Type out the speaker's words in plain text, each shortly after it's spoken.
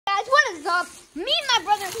what is up? Me and my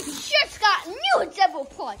brother just got new devil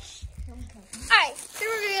plush. Alright, so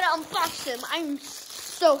we're gonna unbox him. I'm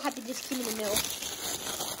so happy this came in the mail.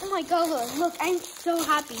 Oh my god, look, I'm so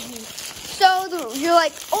happy. So you're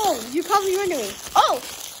like, oh, you're probably wondering, oh,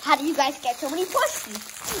 how do you guys get so many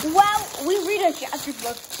plushies? Well, we read a chapter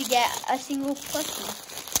book to get a single plushie.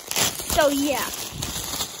 So yeah.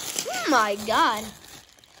 Oh my god.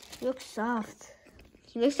 He looks soft.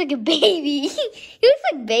 He looks like a baby. He looks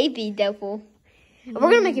like baby devil. We're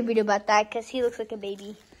gonna make a video about that because he looks like a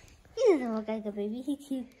baby. He doesn't look like a baby.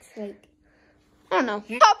 He looks like, I don't know.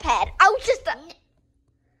 Cuphead. I was just so yeah,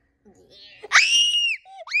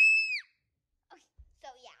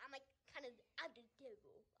 I'm like kind of the devil.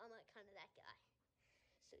 I'm like kind of that guy.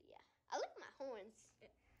 So yeah, I like my horns.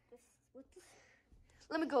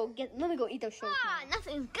 Let me go eat those souls. Ah,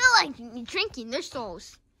 nothing's good like me drinking their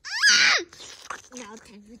souls. Now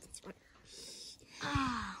time for this one.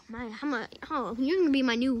 Ah, you're gonna be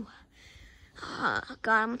my new. Oh,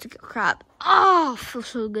 God, I'm gonna take a crap. Oh, feels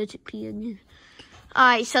so good to pee again.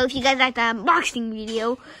 Alright, so if you guys like that unboxing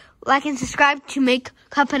video, like and subscribe to make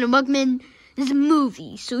Cuphead and Mugman's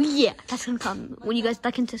movie. So yeah, that's gonna come when you guys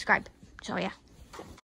like and subscribe. So yeah.